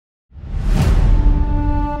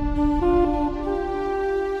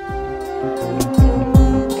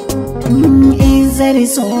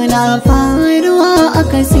suna faruwa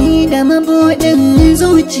akasi da mabuɗin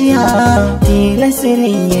zuciya,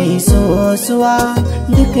 tilasirin ya yi sosuwa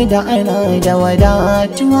duk da ana da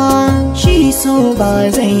wadatuwa, shi so ba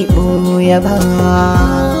zai ɓoye ba.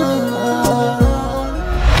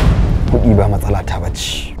 Kuɗi ba matsala ta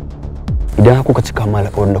bace. Idan kuka cika ma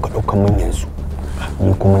alƙawarin da ka ɗaukan min yanzu,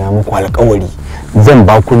 ni kuma na muku alƙawari zan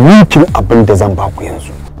ba ku ninkin abin da zan ba ku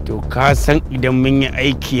yanzu. To ka san idan mun yi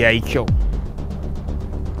aiki yayi kyau,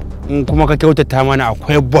 in kuma ka kyautata mana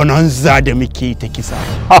akwai bonanza da muke ta kisa.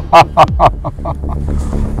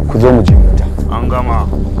 Ku zo mu je mota. An gama.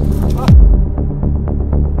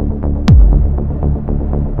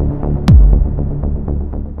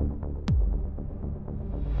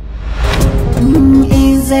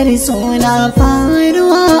 Izzar suna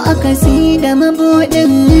faruwa akasi da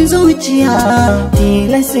mabuɗin zuciya,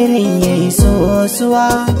 tilasirin ya yi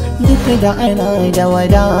sosuwa duk da ana da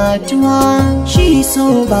wadatuwa, shi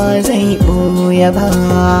so ba zai ɓoye ba.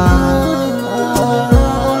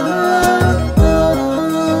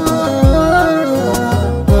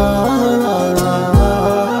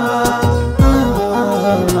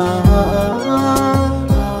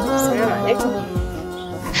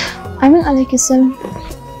 Amin alaikissalam.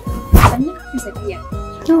 Safiya.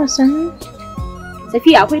 Yawa sannu.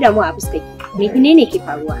 Safiya akwai damuwa a fuskarki. Menene ke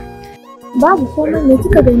faruwa? Babu komai, me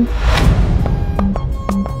kika gani?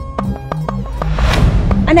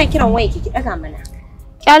 Ana kiran waya ki daga mana.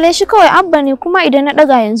 Kyale shi kawai, Abba ne, kuma idan na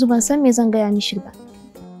daga yanzu ban san me zan gaya mishi ba.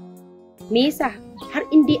 Me yasa? Har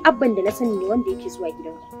in dai Abban da na sani ne wanda yake zuwa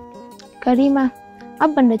gidanku. Karima,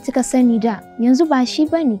 Abban da kika sani da yanzu ba shi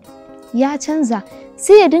bane. Ya canza,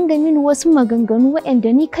 sai ya dinga mini wasu maganganu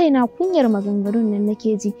waɗanda ni kaina kunyar maganganun nan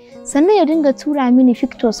nake ji, sannan ya dinga tura mini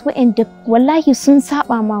pictures waɗanda wallahi sun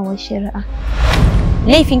saba ma wa shari'a.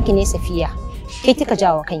 Laifinki ne Safiya, kai kika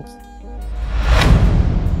jawo kanki.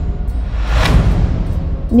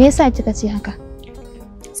 Me yasa kika ce haka?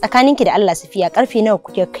 Tsakaninki da Allah Safiya, karfe nawa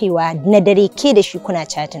kuke kaiwa na dare ke da shi kuna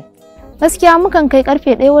chatting? Gaskiya mukan kai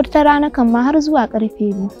karfe 1 wata rana kan ma har zuwa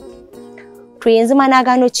karfe 2. To yanzu ma na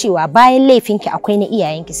gano cewa bayan laifinki akwai na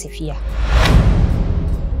iyayenki Safiya.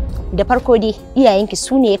 Da farko dai iyayenki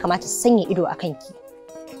su ne ya kamata su sanya ido a kanki.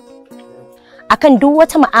 Akan duk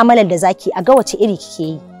wata mu'amalar da zaki a ga wace iri kike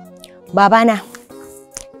yi. Babana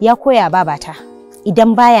ya koya babata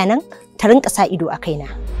idan baya nan ta rinka sa ido a kaina.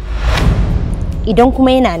 Idan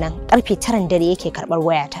kuma yana nan karfe 9 dare yake karbar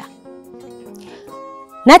wayata.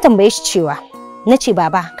 Na tambaye shi cewa nace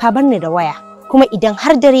baba ka bar ni da waya, kuma idan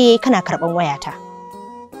har dare yayi kana karban wayata.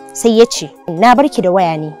 Sai ya ce na barki da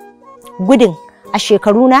waya ne gudun a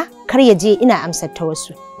shekaruna kar ya je ina amsar ta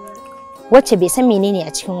wasu wacce bai san menene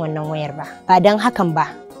a cikin wannan wayar ba. Ba dan hakan ba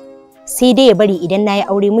sai dai ya bari idan nayi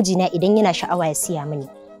aure mijina idan yana sha'awa ya siya mini.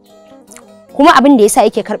 Kuma abin da yasa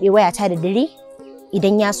yake karbe wayata da dare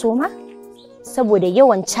idan ya soma saboda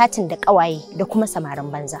yawan chatting da kawaye da kuma samarin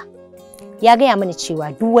banza. Ya gaya mani cewa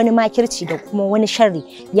duk wani makirci da kuma wani sharri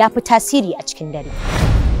ya fi tasiri a cikin dare.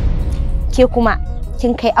 Ke kuma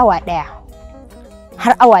kin kai awa 1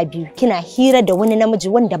 har awa 2 kina hira da wani namiji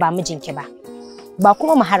wanda ba mijinki ba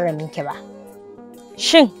kuma muharraminki ba.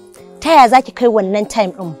 Shin ta yaya zaki kai wannan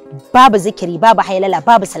time din babu zikiri, babu hailala,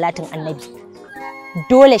 babu salatin annabi?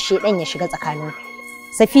 Dole shedan ya shiga tsakaninku.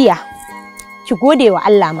 Safiya, ki gode wa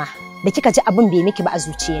Allah ma da kika ji abin bai miki ba a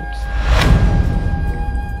zuciyarki.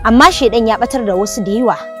 Amma shedan ya batar da wasu da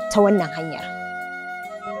yawa ta wannan hanyar.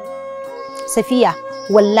 Safiya,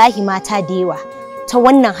 wallahi mata da yawa ta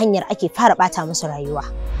wannan hanyar ake fara bata musu rayuwa.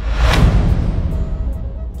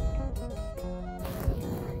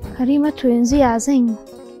 Karimatu yanzu ya zan yi?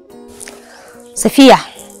 Safiya,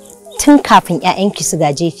 tun kafin ƴaƴanki su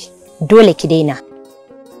gaje ki, dole ki daina.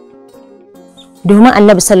 Domin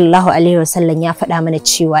Annabi sallallahu alaihi wasallam ya faɗa mana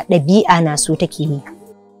cewa ɗabi'a na so take yi.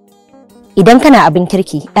 Idan kana abin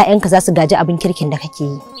kirki, ƴaƴanka za su gaji abin kirkin da kake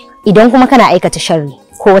yi. Idan kuma kana aikata sharri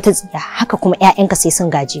ko wata tsiya, haka kuma ƴaƴanka sai sun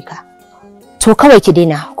gaje ka. To kawai ki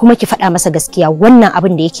daina kuma ki faɗa masa gaskiya, wannan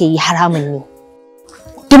abin da yake yi haramun ne.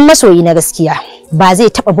 Duk masoyi na gaskiya ba zai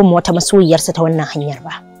taɓa bin wata masoyiyarsa ta wannan hanyar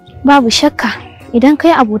ba. Babu shakka, idan kai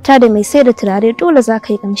abota da mai sai da turare dole za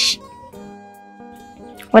ka yi kamshi.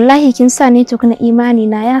 Wallahi kin sa ne na imani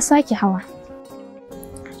na ya sake hawa.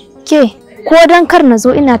 Ke, ko dan kar na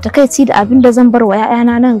zo ina takaici da abin da zan bar wa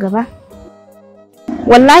 'ya'yana nan gaba?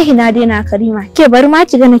 Wallahi na daina Karima, ke bari ma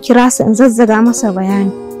ki ga na kira sa in zazzaga masa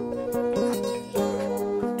bayani.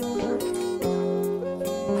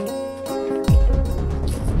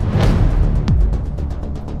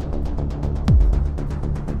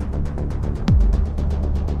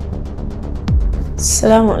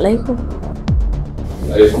 Assalamu alaikum.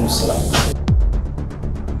 Alaikum salam.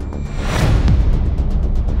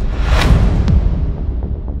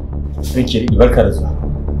 Rike, barka da zuwa.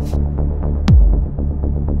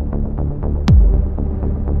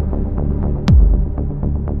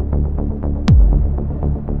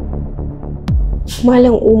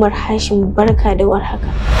 Malam Umar Hashim, barka da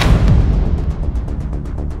warhaka.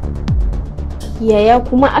 Yaya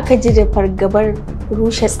kuma aka ji da fargabar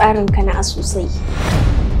rushe tsarinka na asusai?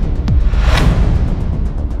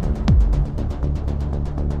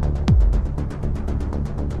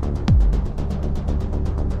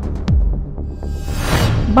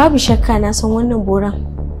 Babu shakka na san wannan boran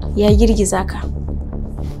ya girgiza ka,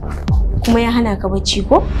 kuma ya hana ka bacci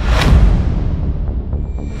ko?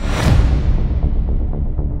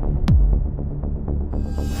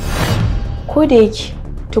 Ko da yake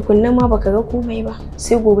tukunna ma baka ga komai ba,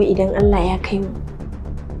 sai gobe idan Allah ya kai mu.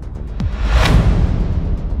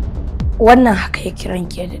 Wannan haka ya kiran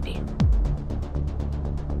ke daɗe.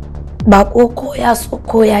 Baƙo ko ya so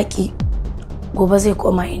ko ya ƙi, gobe zai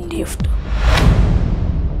koma inda ya fito.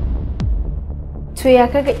 To ya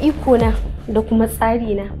kaga iko na da kuma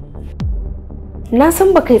tsari na? Na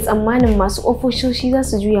san baka yi tsammanin masu ofishoshi za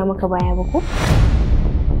su juya maka baya ba ko?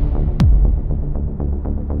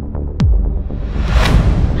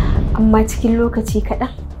 Amma cikin lokaci kaɗan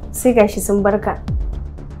sai gashi sun barka.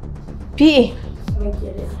 PA,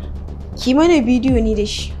 ki mana bidiyo ni da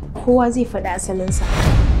shi, kowa zai faɗi asalinsa.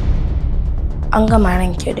 An gama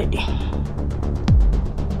ranke daɗe.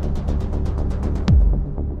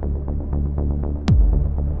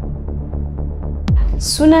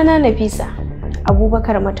 Sunana Nafisa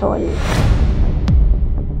Abubakar Matawalli.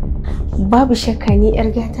 Babu shakka ni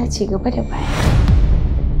 'yar gata ce gaba da baya.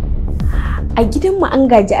 A gidanmu an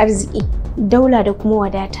gaji arziki, daula da kuma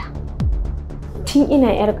wadata. Tun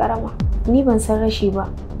ina 'yar ƙarama, ni ban san rashi ba,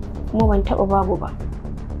 kuma ban taɓa babu ba.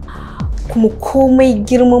 Kuma komai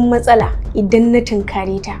girman matsala idan na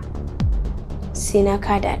tunkare ta, sai na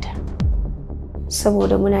kada ta.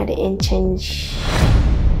 Saboda muna da 'yan canji.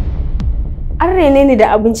 An rene ni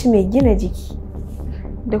da abinci mai gina jiki,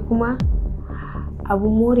 da kuma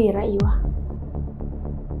abun more rayuwa.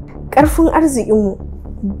 Ƙarfin arzikinmu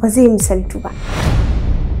ba zai misaltu ba.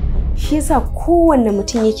 Shi yasa kowanne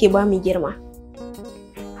mutum yake ba mu girma.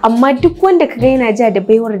 Amma duk wanda kaga yana ja da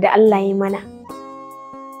baiwar da Allah ya mana,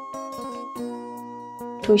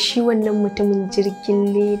 to shi wannan mutumin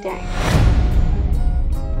jirgin leda ne.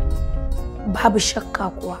 Babu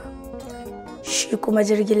shakka kuwa, shi kuma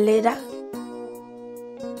jirgin leda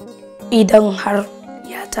idan har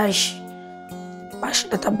ya tashi ba shi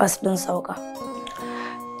da tabbas din sauka.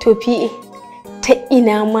 To PA, ta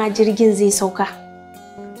ina ma jirgin zai sauka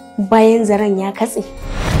bayan zaren ya katse?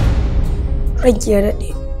 Ranki ya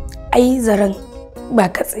daɗe, ai zaren ba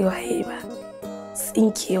katsewa yayi ba,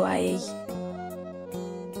 tsinkewa yayi.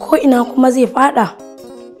 Ko ina kuma zai fada?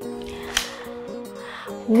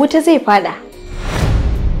 Wuta zai fada.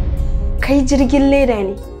 Kai jirgin leda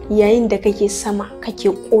ne yayin da kake sama, kake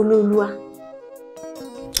ƙololuwa,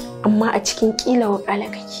 amma a cikin ƙila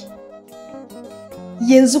wakala kake.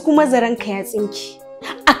 Yanzu kuma zaranka ya tsinki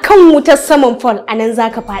akan wutar saman fall, anan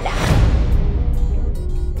zaka fada.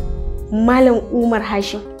 Malam Umar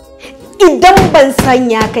Hashim, idan ban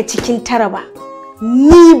sanya ka cikin tara ba,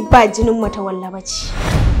 ni ba jinin Matawalla bace.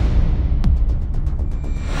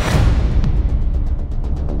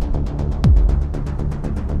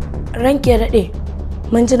 Ranke daɗe,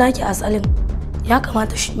 mun ji naki asalin, ya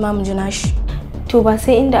kamata shi ma mun ji nashi. To ba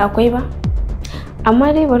sai inda akwai ba,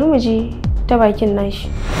 amma dai bari mu ji ta bakin nashi.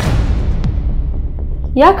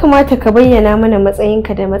 Ya kamata ka bayyana mana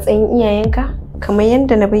matsayinka da matsayin iyayenka kamar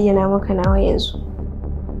yadda na bayyana maka nawa yanzu.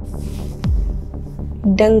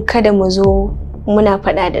 Dan kada mu zo muna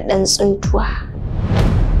faɗa da ɗan tsuntuwa.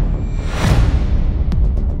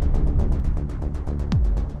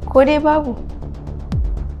 Ko dai babu?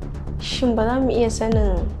 Shin ba za mu iya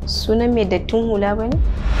sanin sunan mai dattin hula ba ne?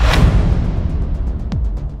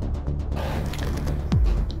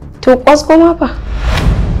 To kwasko ma fa?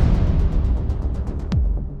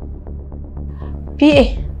 PA,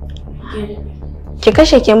 ki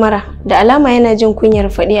kashe kyamara, da alama yana jin kunyar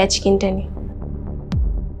faɗi a cikinta ne.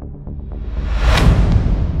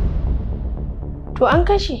 To an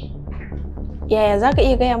kashe. Yaya za ka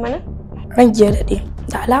iya gaya mana? Ranki ya daɗe,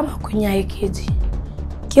 da alama kunya yake ji.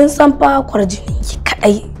 Kin san fa kwarjinin ki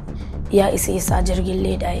kaɗai ya isa yasa jirgin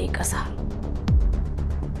leda yayi ƙasa.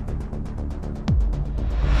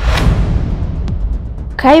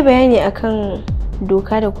 Ka yi bayani akan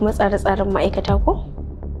doka da kuma tsare-tsaren ma'aikata ko?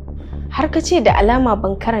 Har ka ce da alama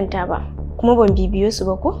ban karanta ba kuma ban bibiyo su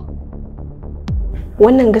ba ko?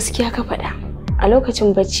 Wannan gaskiya ka faɗa, a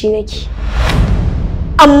lokacin bacci nake.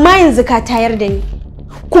 Amma yanzu ka tayar da ni,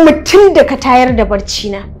 kuma tun da ka tayar da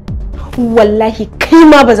barci na, wallahi kai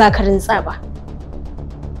ma ba za ka rintsa ba.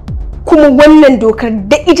 Kuma wannan dokar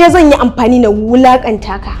da ita zan yi amfani na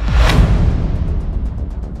wulakanta ka.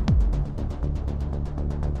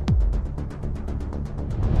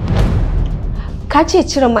 Ka ce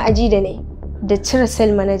cire ma'aji da ne da cire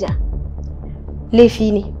sel manager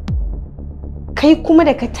laifi ne. Kai kuma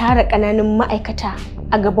da ka tara ƙananan ma'aikata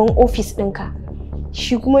a gaban ofis ɗinka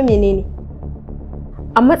shi kuma menene?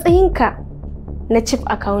 A matsayinka na chief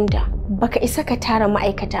accountant baka isa ka tara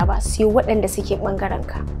ma'aikata ba sai waɗanda suke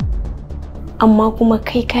ɓangarenka. Amma kuma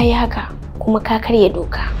kai ka yi haka kuma ka karya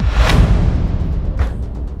doka.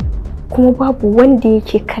 Kuma babu wanda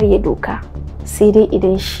yake karya doka sai dai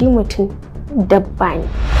idan shi mutum dabba ne.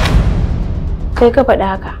 Kai ka faɗa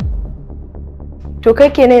haka. To kai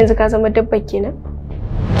kenan yanzu ka zama dabba kenan?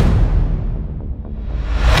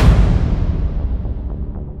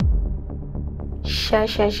 Sha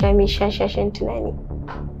mai shashashen tunani.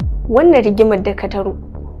 Wannan rigimar da ka taro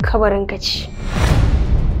kabarin ka ce.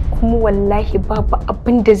 Kuma wallahi babu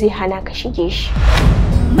abin da zai hana ka shige shi.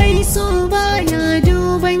 Mai so baya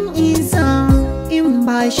duban Izza in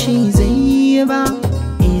ba shi zai yi ba.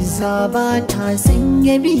 Izza ba ta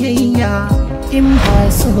sanya biyayya in ba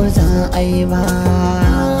so za a yi ba.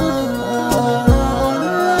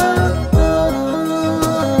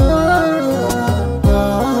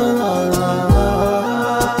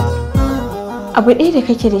 Abu ɗaya da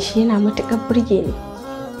kake da shi yana matuƙar burge ni.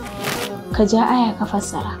 Ka ja aya ka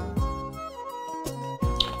fassara.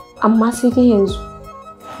 Amma sai dai yanzu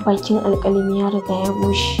bakin alƙalami ya riga ya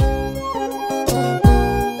bushe.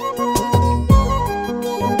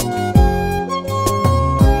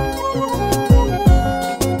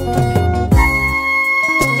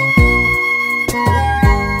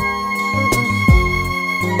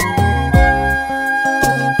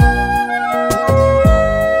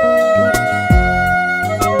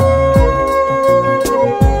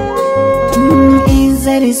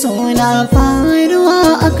 Suna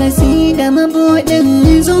faruwa a kasi da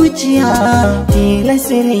mabuɗin zuciya,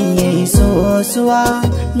 tilasirin ya yi sosuwa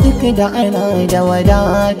duk da ana da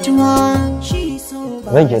wadatuwa.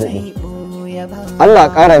 Rage daɗi. Allah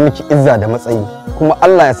ƙara miki izza da matsayi kuma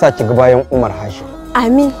Allah ya sa ki ga bayan Umar Hashim.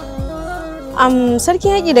 Amin.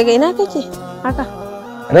 Sarkin yaƙi daga ina kake haka?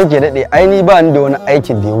 Rage daɗe aini ba ni da wani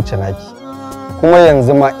aikin da ya wuce naki kuma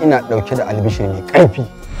yanzu ma ina ɗauke da albishir mai ƙarfi.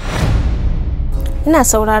 Ina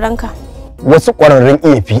sauraron ka. Wasu ƙwararrun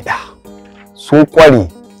iya fiɗa sun ƙware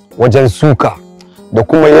wajen suka da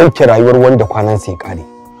kuma yanke rayuwar wanda kwanan sai ƙare.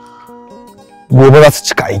 Gobe za su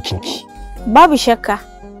cika aikinki. Babu shakka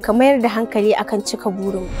ka mayar da hankali akan cika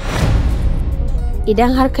burin.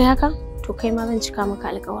 Idan har kai haka to kai ma zan cika maka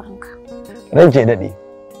alƙawarinka. Ranke daɗe.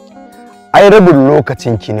 Ai rabin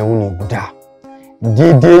lokacin ki na wuni guda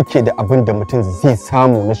daidai yake da abin da mutum zai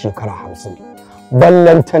samu na shekara 50.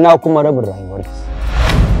 Ballantana kuma rabin rayuwarki.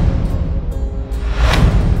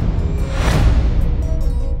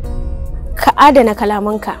 Ka adana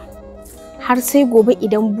kalamanka har sai gobe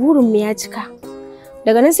idan burinmu ya cika.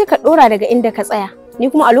 Daga nan sai ka ɗora daga inda ka tsaya, ni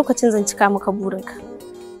kuma a lokacin zan cika maka burinka.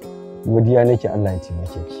 Godiya nake, Allah ya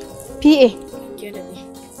taimake ki. PA,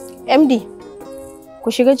 MD, ku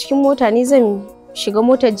shiga cikin mota, ni zan shiga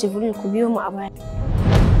motar Jibril, ku biyo mu a baya.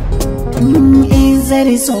 Izzar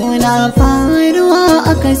suna faruwa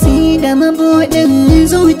a kasi da mabuɗin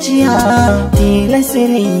zuciya,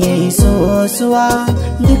 tilasirin ya yi sosuwa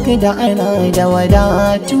duk da ana da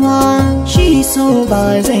wadatuwa, shi so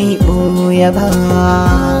ba zai ɓoye ba.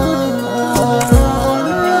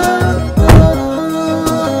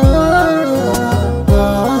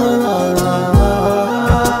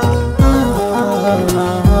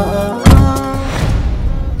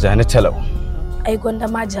 Jani talau. Ai gwanda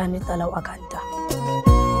ma jani talau a kanta.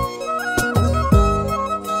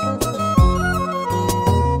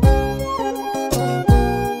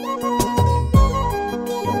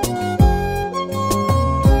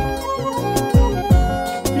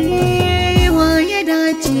 Waye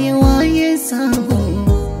dace waye samu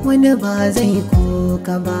wani ba zai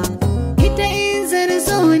koka ba. Ita Izzar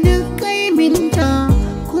so duk kaiminta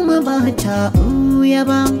kuma ba ta ɓuya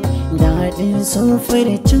ba. Daɗin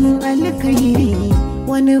sofircin alkairi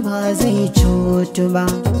wani ba zai cutu ba.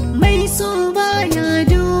 Mai so baya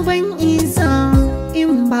duban Izza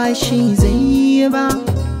in ba shi zai yi ba.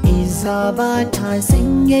 Izza ba ta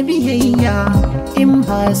sanya biyayya in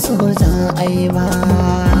ba so za a yi ba.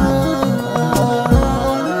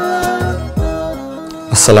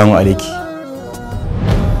 Assalamu alaiki.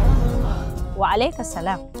 Wa alaika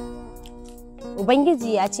salam.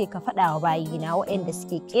 Ubangiji ya ce ka faɗa wa bayina waɗanda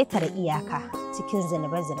suke ƙetare iyaka cikin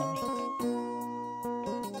zinabe-zinabe.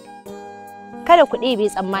 kada ku ɗebe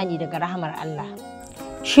tsammani daga rahamar Allah.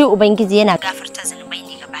 Shi Ubangiji yana gafarta zunubai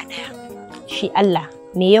ne gaba ɗaya. Shi Allah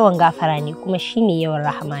mai yawan gafara ne kuma shi mai yawan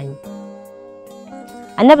rahama ne.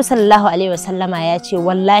 Annabi sallallahu alaihi wasallama ya ce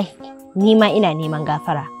wallahi ni ma ina neman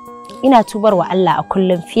gafara. Ina tubar wa Allah a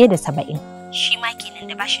kullum fiye da 70. Shi ma kenan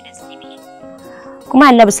da bashi da zunubi.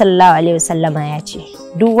 Kuma Annabi sallallahu alaihi wasallama ya ce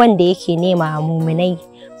duk wanda yake nema a muminai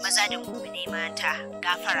maza da muminai mata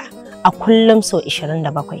gafara a kullum so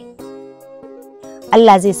 27.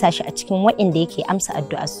 Allah zai sa shi a cikin waɗanda yake amsa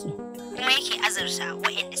addu'arsu kuma yake azurta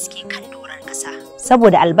waɗanda suke kan doron ƙasa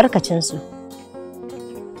saboda albarkacinsu.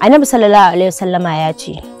 Annabi sallallahu alaihi wasallama ya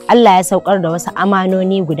ce Allah ya saukar da wasu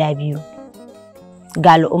amanoni guda 2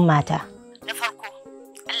 ga al'ummata. Na farko,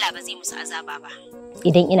 Allah ba zai musu azaba ba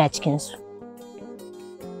idan ina cikin su.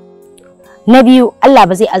 Na biyu, Allah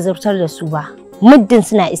ba zai azurtar da su ba muddin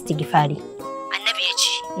suna istighfari. Annabi ya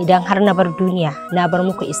ce idan har na bar duniya na bar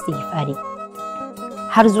muku istighfari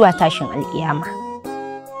har zuwa tashin alƙiyama.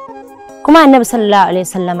 Kuma Annabi sallallahu alaihi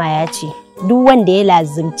wasallama ya ce duk wanda ya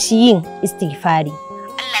lazimci yin istighfari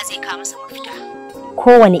Allah zai kawo masa mafita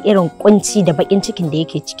kowane irin kunci da bakin cikin da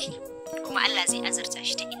yake ciki kuma Allah zai azurta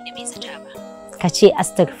shi ta inda bai zata ba. Ka ce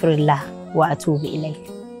astaghfirullah wa atubu ilai.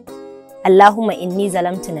 Allahumma inni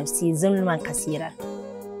zalamtu nafsi zulman kaseeran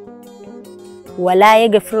wa la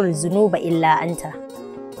yaghfiru dhunuba illa anta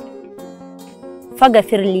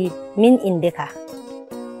faghfir li min indika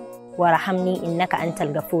warhamni innaka antal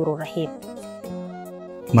ghafurur rahim.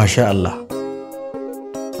 Masha Allah.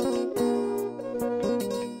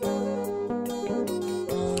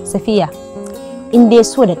 Safiya, in dai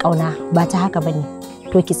so da kauna ba ta haka bane,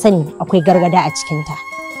 to ki sani akwai gargada a cikin ta.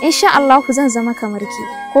 Insha Allah zan zama kamar ki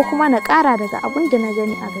ko kuma na ƙara daga abin da na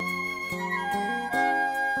gani a gaba.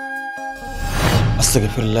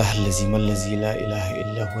 Astaghfirullah allazi la ilaha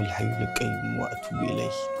illa huwal hayyul qayyum wa atubu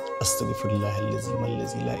ilayh. Astaghfirullah allazi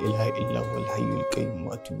la ilaha illa huwal hayyul qayyum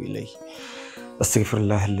wa atubu ilayh.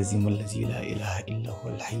 Astaghfirullah allazi la ilaha illa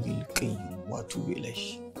huwal hayyul qayyum wa atubu ilayh.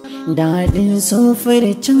 Daɗin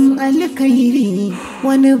sofircin alkhairi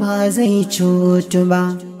wani ba zai cutu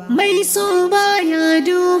ba. Mai so baya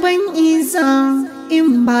duban Izzar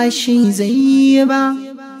in ba shi zai yi ba.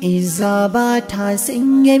 Izzar ba ta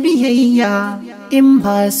sanya biyayya in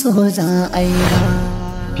ba so za a yi ba.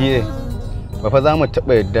 Fiye, ba fa za mu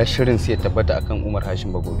taɓa yadda shirin sai ya tabbata akan Umar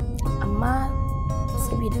Hashim ba gobe. Amma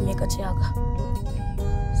saboda me ka ce haka?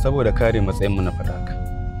 Saboda kare matsayinmu na faɗa haka.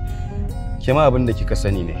 Ke ma abin da kika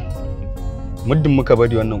sani ne. Muddin muka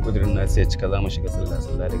bari wannan kudirin na sai ya cika za mu shiga sallah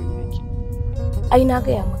daga gidanki. Ai na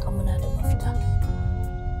gaya maka muna da mafita.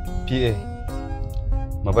 PA,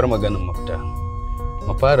 mu bar maganin mafita.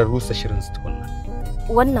 Mu fara rusa shirin su tukunna.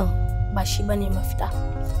 Wannan ba shi bane mafita.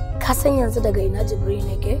 Ka san yanzu daga ina Jibril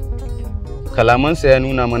yake? Kalamansa ya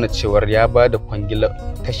nuna mana cewar ya ba da kwangila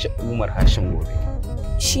kashe Umar Hashim gobe.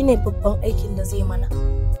 Shine babban aikin da zai mana.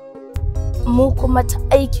 Mu kuma ta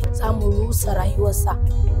aikin za mu rusa rayuwarsa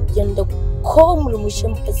yanda ko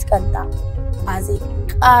murmushin fuskanta ba zai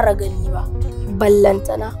ƙara gani ba.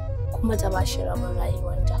 Ballantana kuma ta bashi rabon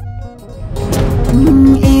rayuwarta.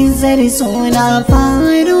 Izzar suna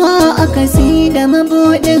faruwa a kasi da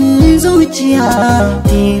mabuɗin zuciya.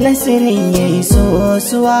 Tilasirin ya yi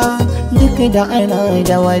sosuwa duk da ana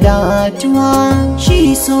da wadatuwa.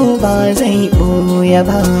 Shi so ba zai ɓoye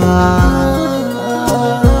ba.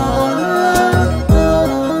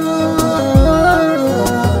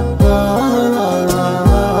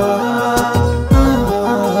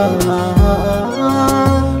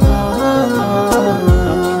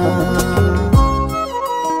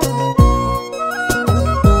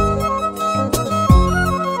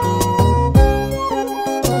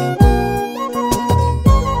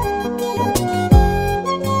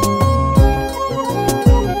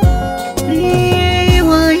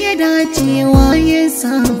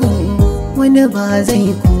 Wani ba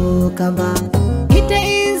zai koka ba. Ita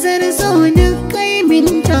Izzar so duk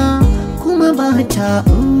kaiminta kuma ba ta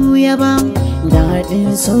ɓuya ba.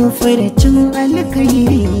 Daɗin sofircin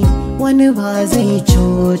alkhairi wani ba zai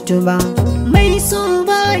cutu ba. Mai so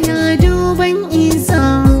baya duban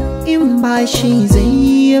Izzar in ba shi zai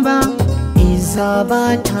yi ba. Izzar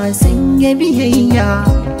ba ta sanya biyayya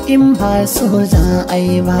in ba so za a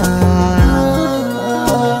yi ba.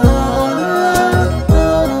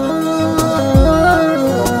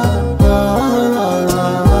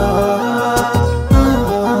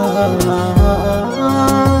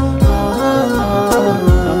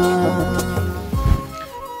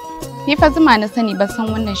 Ni fa zuma na sani ban san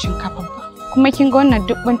wannan shinkafar ba. Kuma kin ga wannan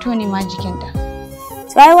duk banto ne ma jikinta.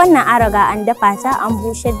 Sai wannan an riga an dafa ta an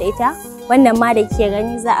bushe da ita Wannan ma da kike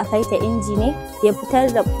gani za a kai ta inji ne ya fitar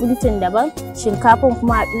da buntun daban, shinkafan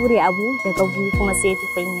kuma a dure abu daga buhu kuma sai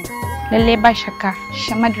tukunya. Lalle ba shakka,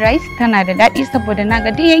 shamad rice tana da daɗi saboda na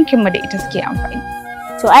ga duk yankinmu da ita suke amfani.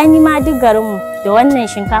 To ai ni ma duk garinmu da wannan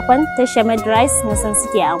shinkafan ta shamad rice na san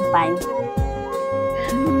suke amfani.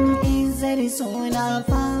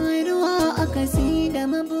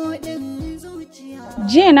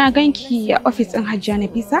 Jiya na ganki a ofis ɗin Hajiya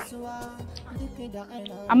Nafisa?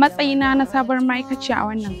 A matsayina na sabuwar ma'aikaciya a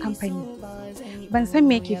wannan kamfani. Ban san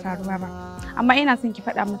me yake faruwa ba, amma ina son ki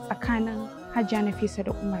faɗa min tsakanin Hajiya Nafisa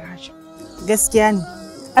da Umar Hashim. Gaskiya ne.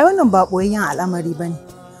 Ai wannan ba boyayyen al'amari bane.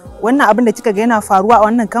 Wannan abin da kika ga yana faruwa a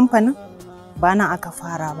wannan kamfanin ba nan aka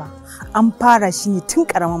fara ba. An fara shi ne tun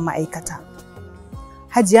ƙaramin ma'aikata.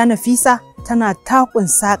 Hajiya Nafisa tana takun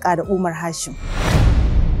saƙa da Umar Hashim.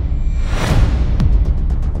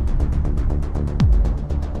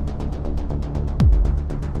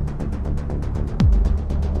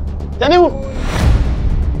 Tanimu!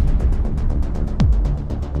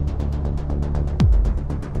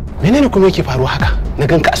 Menene kuma yake faruwa haka? Na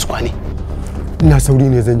ganka a ne. Ina sauri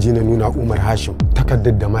ne zan je na nuna Umar Hashim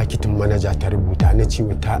takardar da marketing manager ta rubuta na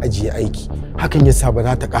cewa ta ajiye aiki. Hakan yasa ba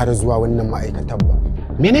za ta ƙara zuwa wannan ma'aikatan ba.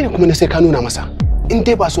 Menene kuma na sai ka nuna masa? In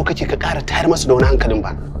dai ba so kake ka ƙara tayar masa da wani hankalin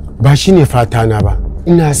ba. Ba shine fata na ba.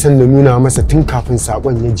 Ina son na nuna masa tun kafin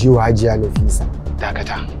sakon ya je wa Hajiya Nafisa.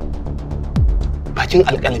 Dakata. Bakin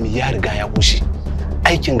alƙalami ya riga ya bushe.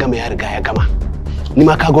 Aikin gama ya riga ya gama. Ni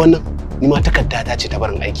ma kaga wannan? Ni ma takarda ta ce ta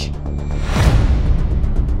barin aiki.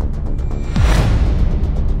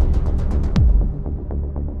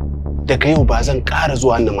 Daga yau ba zan ƙara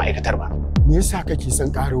zuwa wannan ma'aikatar ba. Me yasa kake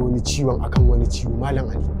son ƙara wani ciwon akan wani ciwo, Malam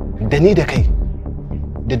Ali? Da ni da kai,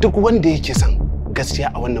 da duk wanda yake son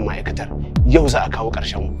gaskiya a wannan ma'aikatar, yau za a kawo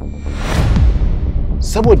ƙarshen mu.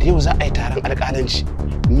 Saboda yau za a yi taron alƙalanci,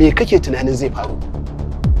 me kake tunanin zai faru?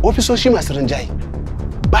 Ofisoshi masu rinjaye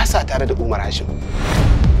ba sa tare da Umar Hashim.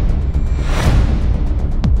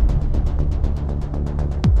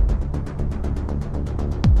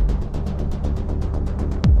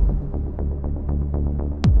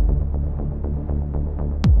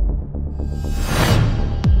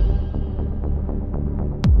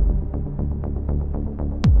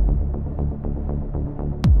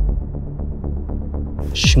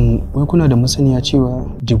 Shin wai kuna da masaniya cewa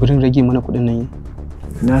Jibrin rage mana kuɗin nan?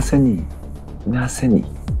 Na sani.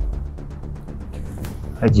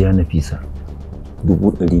 Hajiya Nafisa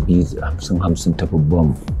 250 ta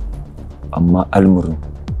babban, amma almurin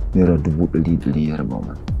naira 100 ya raba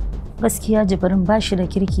mana. Gaskiya Jibrin ba shi da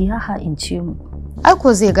kirki, ya ha'ince mu. Ai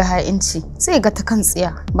ko zai ga ha'inci, sai ga ta kan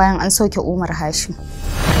tsiya bayan an sauke Umar Hashim.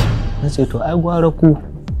 Na ce to ai gwara ku,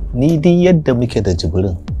 ni dai yadda muke da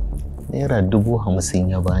Jibrin naira 50,000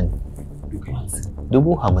 ya bani.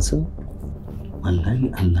 50,000? Wallahi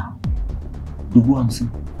Allah. 50,000?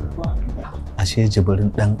 Ashe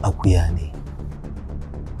Jibrin dan akuya ne.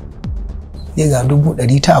 Ni ga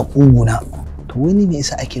 100 ta a kuguna. To wani me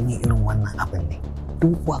yasa ake min irin wannan abin ne?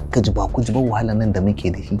 Duk wa ka ji ba ku ji ba wahala nan da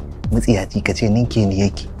muke da shi. Mutsiyaci ka ce ninke ni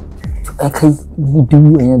yake. Ai kai ni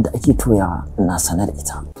duk yanda ake toyawa ina sanar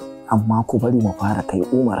ita. Amma ku bari mu fara kai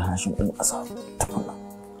Umar Hashim din ƙasa tukunna.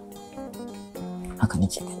 Haka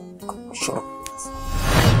nake shiru.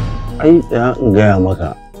 Ai tsaya in gaya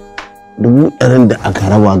maka 100,000 da aka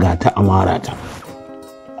raba ga ta amara ta,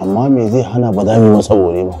 amma me zai hana ba za mu masa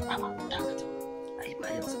bore ba?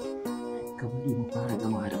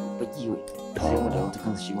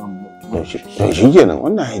 To shi kenan,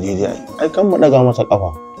 wannan daidai ai kan mu daga masa kafa,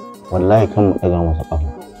 wallahi kan mu daga masa kafa.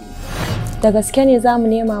 Da gaske ne za mu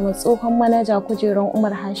nema ma tsohon manaja kujeran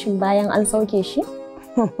Umar Hashim bayan an sauke shi?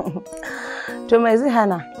 To mai zai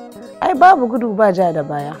hana? Ai babu gudu ba ja da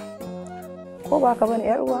baya. Ko ba ka bane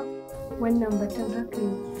 'yar uwa? Wannan batun haka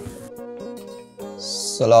ne.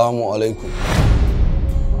 Assalamu alaikum.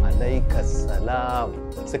 Wa alaikas salam.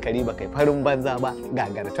 Sukari ba kai farin banza ba,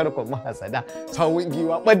 gagartar kun mahasada, sawun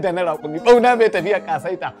giwa, ɓadda na raƙumi, ɓauna mai tafiya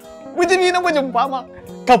ƙasaita. Mijini na mijin fama,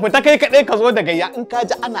 ka fita kai kaɗai ka zo da gayya, in ka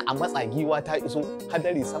ji ana a matsa giwa ta iso,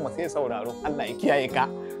 hadari sama sai sauraro, Allah ya kiyaye ka.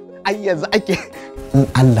 Ai yanzu ake. In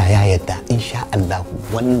Allah ya yarda, insha Allah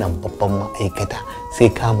wannan babban ma'aikata sai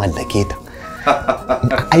ka mallake ta.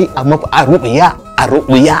 Ai a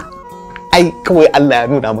ruɓuya, ai kawai Allah ya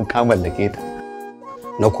nuna min ka mallake ta.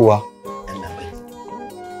 Na kuwa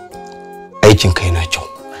aikin kai na kyau,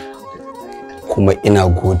 kuma ina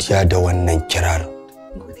godiya da wannan kirar.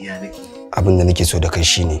 Abin da nake so da kai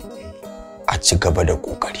shine a ci gaba da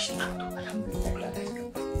kokari.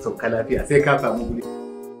 Sauka lafiya sai ka samu guri.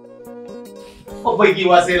 Babbar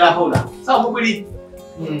giwa sai la haula, samu guri.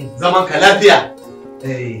 Zaman ka lafiya.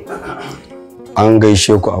 An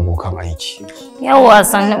gaishe ku abokan aiki. Yawwa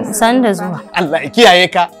san da zuwa. Allah ya kiyaye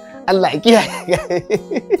ka. Allah ya kiyaye ka.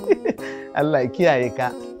 Allah ya kiyaye ka.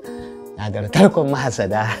 Nagartarkon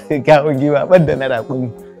mahasada kawun giwa banda na raƙumi.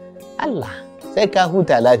 Allah sai ka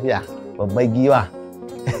huta lafiya babban giwa.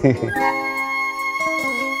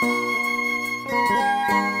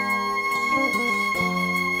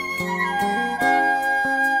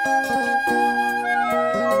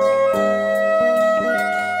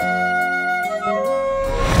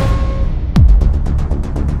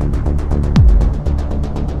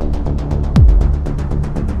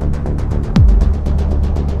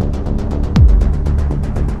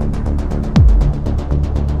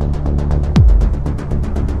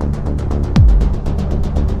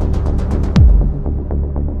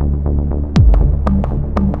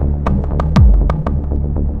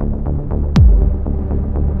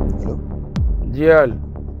 Jiyal.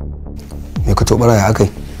 Me ka tobara ya akai?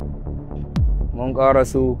 Mun ƙara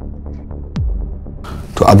so.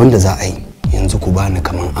 To abin da za a yi yanzu ku bani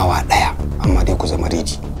kaman awa ɗaya amma dai ku zama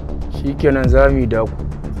ready. Shikenan za mu yi da ku.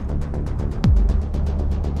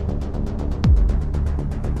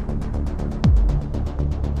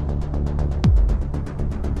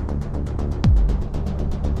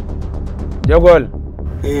 Jagwal.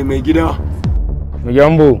 Mai gida.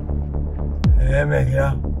 Mujambo. Mai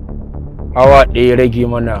gida. Awa ɗaya rage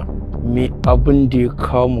mana me abin da ya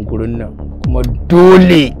kawo mu gurin nan kuma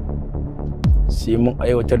dole sai mun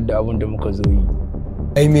aiwatar da abin da muka zo yi.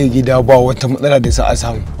 Ai mai gida ba wata matsala da za a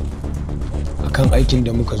samu akan aikin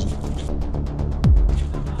da muka zo.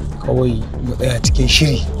 Kawai mu tsaya cikin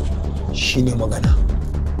shiri shine magana.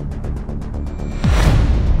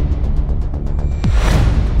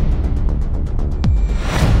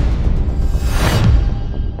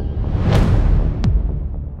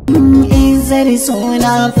 Izzar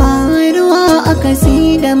suna faruwa a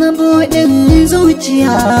kasi da mabuɗin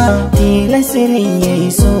zuciya, tilasirin ya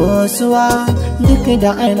yi sosuwa duk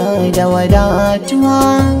da ana da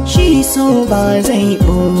wadatuwa, shi so ba zai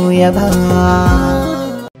ɓoye ba.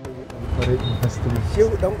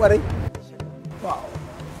 Shehu ɗan ƙwarai?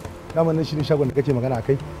 Daman nan shine shagon da kake magana a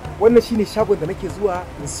kai? Wannan shine shagon da nake zuwa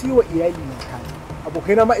in siyo wa iyali na kaya.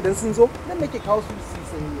 Abokaina ma idan sun zo nan nake kawo su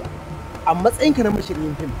sayayya. A matsayinka na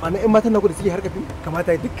mashiryin fim, ana ƴan matan naku da suke harka fim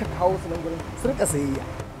kamata dukkan kawo su nan gurin su rika sayayya.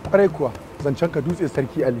 Kwarai kuwa zancen ka dutse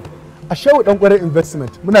sarki Ali. A Shehu ɗan ƙwarai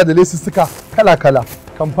investment muna da lesussuka kala-kala,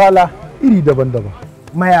 kamfala iri daban-daban.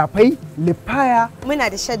 Mayafai, lifaya, muna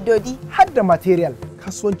da shaddodi har da material.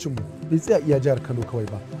 Kasuwancinmu bai tsaya iya jihar Kano kawai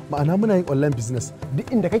ba. Ma'ana muna yin online business.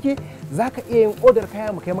 Duk inda kake za ka iya yin odar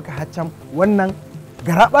kaya mu kai maka haccan wannan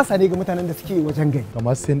garaɓasa ne ga mutanen da suke wajen gari.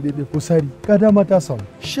 Kamar siyan ɗaiɗai ko sari ga dama ta samu.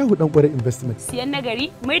 Shehu ɗan ƙwarai investment. Siyan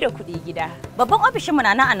nagari mai da kuɗi gida. Babban ofishin mu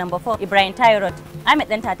na nan a number 4 Ibrahim Tyrod, Ahmed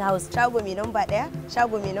Dan Tata House. Shago mai namba 1,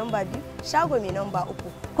 shago mai namba 2, shago mai namba 3.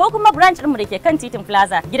 Ko kuma branch ɗinmu da ke kan titin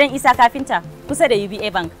Plaza, gidan Isa Kafinta, kusa da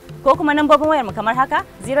UBA Bank. Ko kuma nambobin wayar mu kamar haka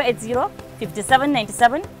 080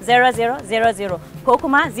 5797 0000 ko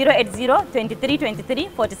kuma 080 2323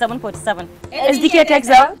 4747. SDK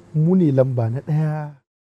Texel. Mu ne lamba na ɗaya.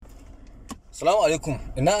 Assalamu alaikum,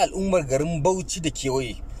 ina al'ummar garin Bauchi da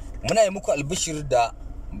kewaye. Muna yi muku albishir da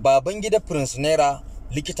baban gida Prince Naira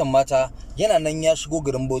likitan mata yana nan ya shigo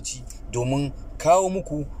garin Bauchi domin kawo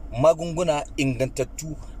muku magunguna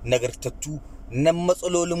ingantattu, nagartattu na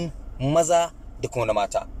matsalolin maza da kuma na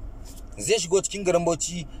mata. Zai shigo cikin garin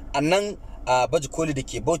Bauchi a nan a baje koli da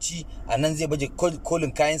ke Bauchi, a nan zai baje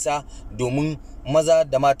kolin kayansa domin maza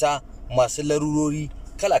da mata masu larurori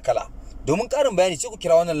kala-kala. Domin ƙarin bayani sai ku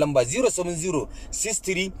kira wannan lamba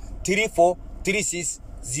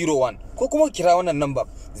 070-63-34-3601 ko kuma ku kira wannan lamba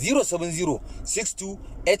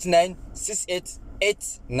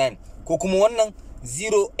 070-6289-6889 ko kuma wannan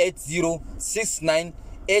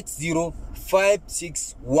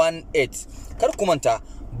 080-6980-5618. Kar ku manta,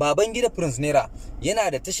 baban gida Prince Naira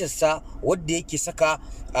yana da tasharsa wadda yake saka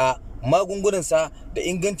a magungunansa da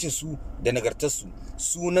ingancinsu da nagartarsu.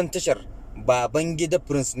 Sunan tashar baban gida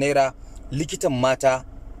Prince Naira likitan mata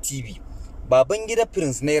TV. Baban gida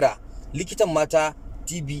Prince Naira likitan mata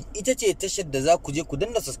TV ita ce tashar da za ku je ku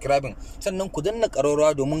danna subscribing, sannan ku danna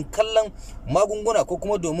ƙararrawa domin kallon magunguna ko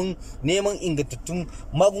kuma domin neman ingantattun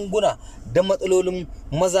magunguna da matsalolin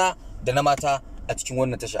maza da na mata a cikin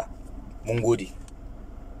wannan tasha. Mun gode.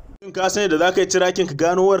 Shin ka sani da za ka yi tracking ka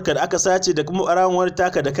gano wayarka da aka sace da kuma ɓarawon wayar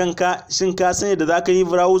taka da kanka? Shin ka sani da za ka yi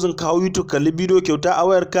browsing ka hau YouTube kalli bidiyo kyauta a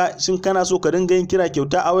wayarka? Shin kana so ka dinga yin kira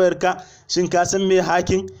kyauta a wayarka? shin ka san me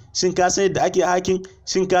hacking, shin ka san yadda ake hacking,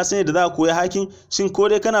 shin ka san yadda za ka koyi hacking, shin ko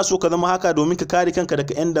dai kana so ka zama haka domin ka kare kanka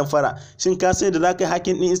daga 'yan damfara, shin ka san yadda za ka yi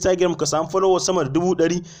hacking din Instagram ka samu followers sama da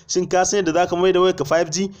 100,000, shin ka san yadda za ka mai da wayarka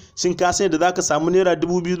 5G, shin ka san yadda za ka samu naira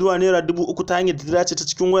 2,000 zuwa naira 3,000 ta hanyar da ta dace ta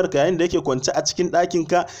cikin wayarka yayin da yake kwance a cikin ɗakin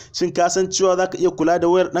ka, shin ka san cewa za ka iya kula da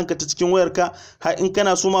wayar ɗanka ta cikin wayarka har in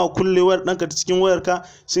kana so ma kulle wayar ɗanka ta cikin wayarka,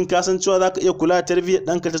 shin ka san cewa za ka iya kula da tarbiyyar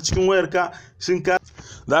ɗanka ta cikin wayarka, shin ka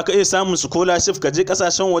za ka iya samun scholarship ka je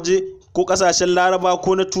ƙasashen waje ko ƙasashen Laraba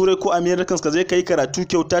ko na Turai ko Americans ka je ka yi karatu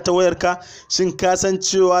kyauta ta wayarka, shin ka san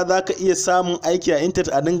cewa za ka iya samun aiki a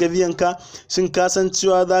intanet a dinga biyan ka, shin ka san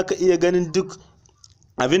cewa za ka iya ganin duk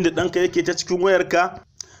abin da ɗanka yake ta cikin wayarka,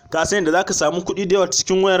 ka san yadda za ka samu kuɗi da yawa ta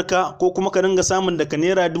cikin wayarka ko kuma ka dinga samun daga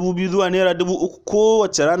naira 2,000 zuwa naira 3,000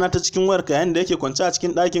 kowace rana ta cikin wayarka yayin da yake kwance a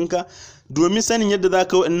cikin ɗakinka. Domin sanin yadda za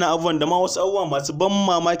ka yi waɗannan abubuwan da ma wasu abubuwa masu ban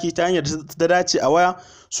mamaki ta hanyar da ta dace a waya,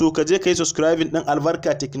 so ka je ka yi subscribing ɗin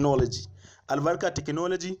Albarka Technology. Albarka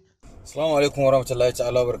Technology. Assalamu alaikum warahmatullahi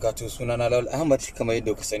ta'ala wabarakatuh. Sunana Lawal Ahmad kamar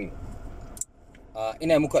yadda ku sani.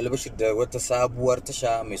 Ina muku albashir da wata sabuwar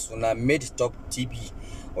tasha mai suna Top TV,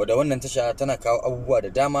 wadda wannan tasha tana kawo abubuwa da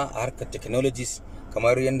dama a harkar technologies,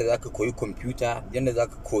 kamar yadda zaka koyi kwamfuta, yadda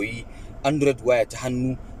zaka koyi Android waya ta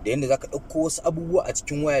hannu, da yadda zaka ɗauko wasu abubuwa a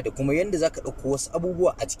cikin waya, da kuma yadda zaka ɗauko wasu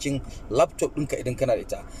abubuwa a cikin laptop ɗinka idan kana da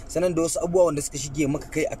ita, sannan da wasu abubuwa wanda suka shige maka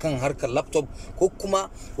kai akan harkar laptop, ko kuma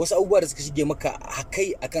wasu abubuwa da suka shige maka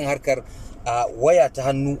kai akan harkar waya ta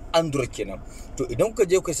hannu Android kenan. To idan kuka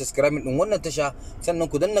je ku subscribe din wannan tasha, sannan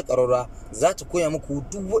ku danna ƙararra, za ta koya muku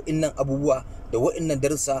duk wa'innan abubuwa da wa'innan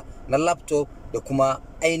darussa na laptop da kuma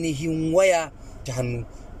ainihin waya ta hannu.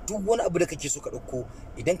 Duk wani abu da kake so ka ɗauko,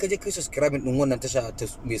 idan ka je kai subscribe din wannan tasha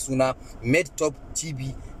mai suna Top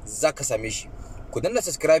TV, za ka same shi. Ku danna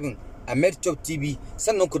subscribing a Top TV,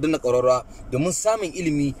 sannan ku danna ƙararra domin samun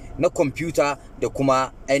ilimi na kwamfuta da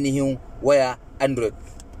kuma ainihin waya Android.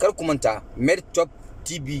 Kar ku manta, Top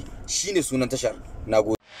TV shine sunan tashar.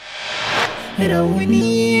 Nagode.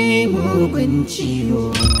 Rauni mugun ciwo.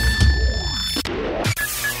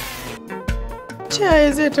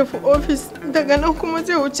 Ciyaye zai tafi ofis, daga nan kuma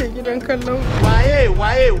zai wuce gidan kallon.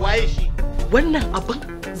 Waye shi? Wannan abin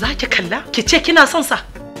za ki kalla? Ki ce kina son sa?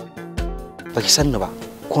 Baki san ni ba,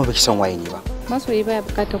 kuma baki san waye ni ba. Masoyi baya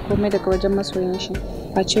bukatar komai daga wajen masoyin shi,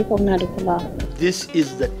 face kauna da kulawa. This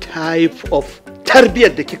is the type of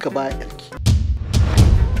tarbiyar da kika ba yarki.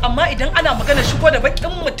 Amma idan ana magana shigo da bakin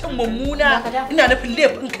mutum mummuna, ina nufin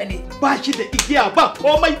laifinka ne. Ba shi da igiya ba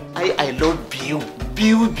komai. I love you.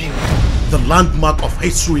 The landmark of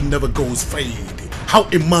history never goes fade. How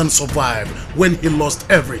a man survived when he lost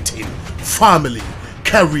everything. Family,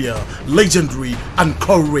 career, legendary, and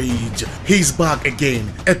courage. He's back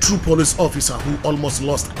again, a true police officer who almost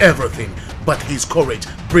lost everything, but his courage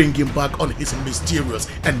bring him back on his mysterious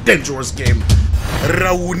and dangerous game.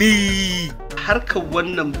 Rauni! Harkar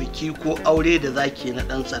wannan biki ko aure da zaki na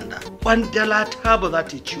dan sanda, kwandala ta ba za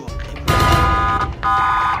ta yi ciwon kai ba.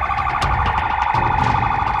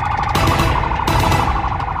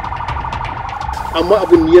 Amma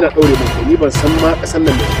abun yana daure mun, ni ban san ma kasan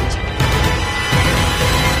nan da yake.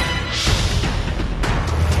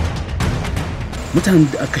 Mutanen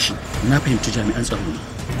da aka kashe na fahimci jami'an tsaro ne.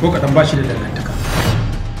 Ko kadan bashi da dangantaka.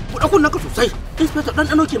 Ku dauko naka sosai. Inspector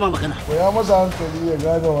dan ke ma magana. Ko ya masa hankali ya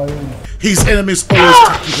gane waye ne. His enemies always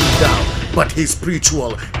take him down, but his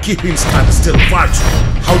spiritual keep him still virtue.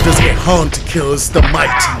 How does a hunt kills the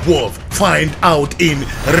mighty wolf? Find out in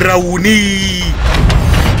Rauni.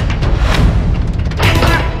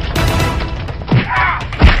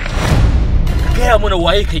 Gaya mana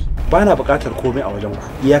waye kai? Ba na buƙatar komai a wajen ku.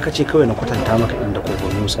 Iyakace kawai na kwatanta maka inda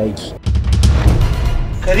kogon Musa yake.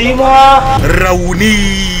 Karima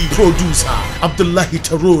Rauni. Producer Abdullahi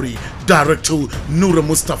Tarori. Director Nura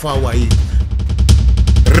Mustafa Waye.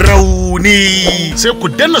 Rauni. Sai ku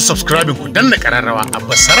danna subscribing, ku danna ƙararrawa a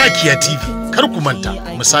Basarakiya TV. Kar ku manta,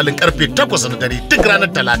 misalin karfe 8 na dare duk ranar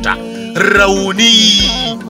Talata. Rauni.